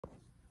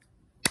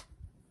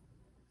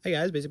Hey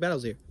guys, Basic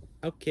Battles here.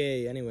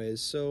 Okay,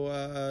 anyways,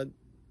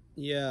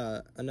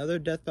 yeah, another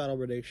death battle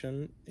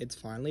prediction. It's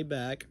finally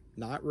back.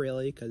 Not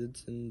really, because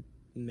it's in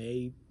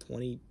May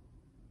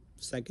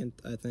 22nd,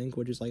 I think,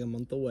 which is like a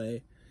month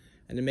away.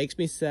 And it makes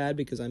me sad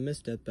because I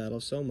miss Death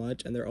Battle so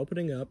much, and they're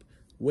opening up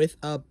with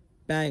a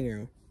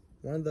banger.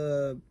 One of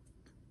the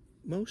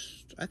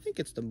most, I think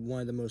it's one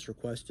of the most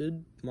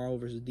requested Marvel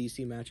vs.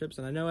 DC matchups,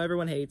 and I know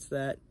everyone hates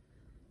that.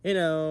 You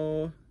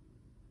know,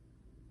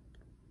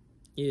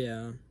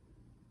 yeah.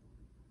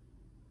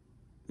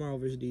 Marvel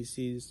vs.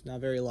 DC is not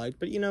very liked,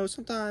 but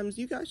sometimes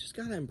you guys just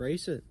gotta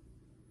embrace it.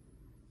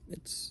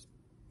 It's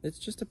it's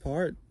just a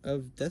part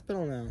of Death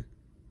Battle now,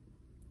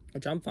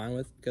 which I'm fine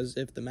with because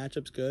if the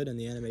matchup's good and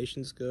the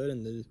animation's good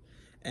and the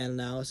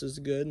analysis is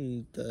good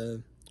and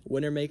the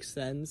winner makes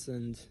sense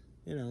and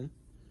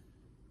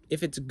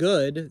if it's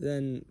good,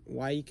 then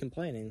why are you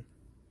complaining?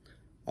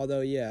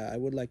 Although yeah, I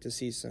would like to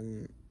see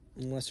some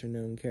lesser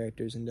known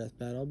characters in Death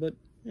Battle, but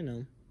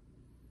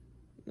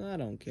I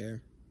don't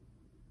care.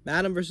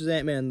 Adam versus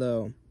Ant-Man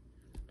though.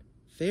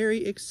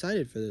 Very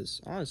excited for this,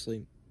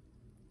 honestly.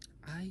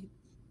 I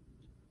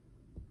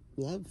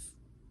love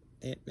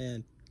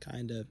Ant-Man,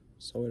 kinda,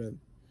 sorta.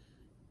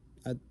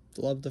 I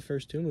loved the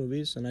first two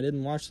movies, and I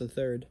didn't watch the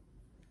third.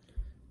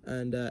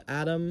 And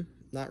Adam,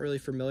 not really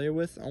familiar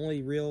with.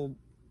 Only real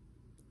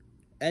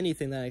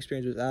anything that I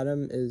experienced with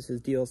Adam is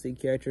his DLC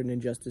character in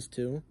Injustice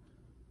 2,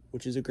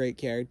 which is a great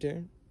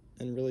character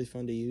and really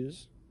fun to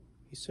use.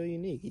 He's so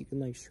unique. He can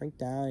like shrink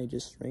down, he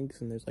just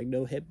shrinks, and there's like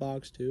no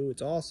hitbox too.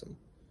 It's awesome.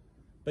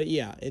 But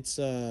yeah, it's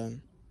so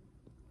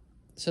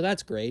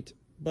that's great.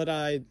 But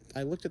I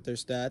looked at their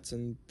stats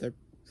and they're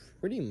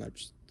pretty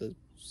much the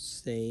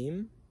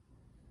same,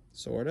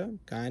 sorta,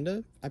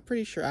 kinda. I'm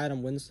pretty sure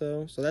Adam wins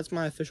though, so that's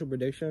my official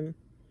prediction.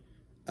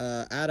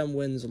 Adam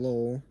wins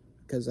lol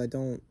because I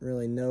don't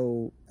really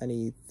know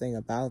anything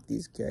about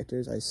these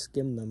characters. I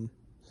skim them.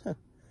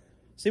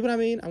 See what I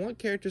mean? I want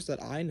characters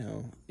that I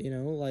know. I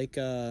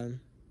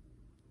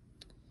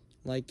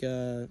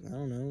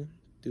don't know,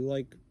 do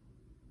like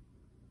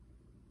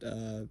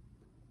uh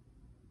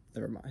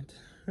never mind.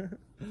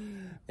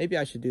 Maybe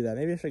I should do that.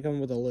 Maybe I should come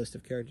up with a list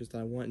of characters that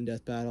I want in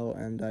Death Battle,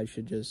 and I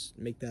should just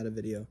make that a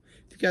video.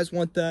 If you guys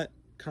want that,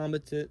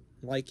 comment it,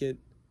 like it,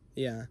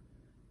 yeah.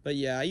 But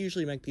yeah, I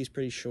usually make these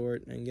pretty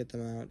short and get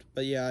them out.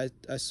 But yeah,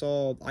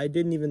 I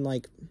didn't even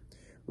like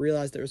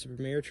realize there was a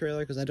premiere trailer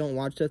because I don't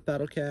watch Death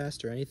Battle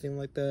Cast or anything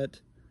like that,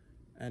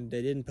 and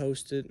they didn't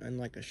post it in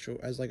like a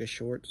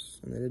shorts,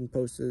 and they didn't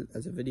post it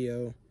as a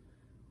video,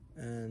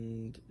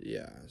 and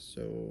yeah,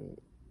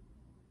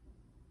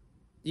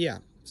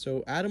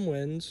 so Adam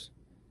wins,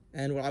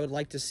 and what I would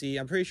like to see,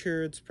 I'm pretty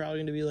sure it's probably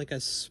going to be like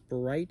a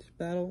Sprite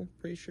battle,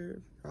 pretty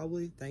sure,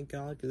 probably, thank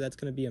God, because that's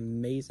going to be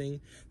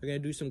amazing. They're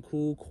going to do some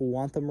cool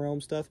Quantum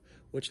Realm stuff,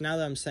 which now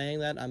that I'm saying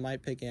that, I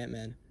might pick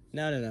Ant-Man.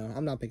 No,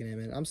 I'm not picking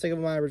Ant-Man. I'm sticking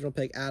with my original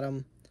pick,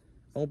 Adam.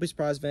 I won't be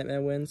surprised if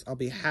Ant-Man wins. I'll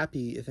be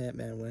happy if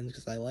Ant-Man wins,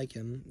 because I like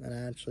him, and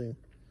I actually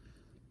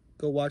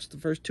go watch the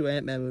first two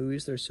Ant-Man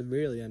movies. They're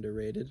severely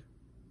underrated,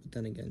 but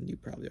then again, you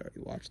probably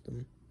already watched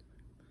them.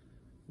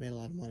 Made a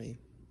lot of money.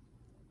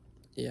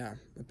 Yeah,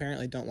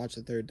 apparently don't watch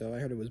the third, though. I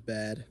heard it was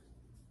bad.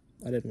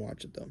 I didn't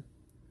watch it, though.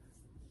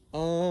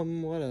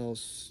 What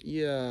else?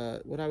 Yeah,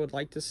 what I would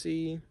like to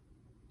see,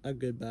 a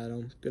good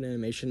battle, good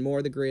animation, more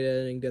of the great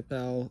editing Death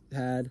Battle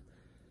had.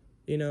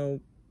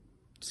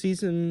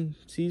 Season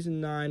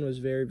 9 was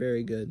very,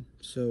 very good,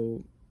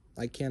 so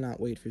I cannot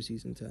wait for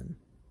season 10.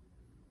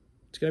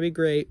 It's gonna be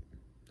great.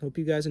 Hope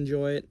you guys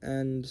enjoy it,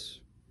 and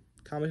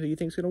comment who you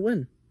think's gonna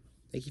win.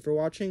 Thank you for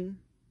watching.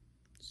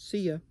 See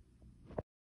ya.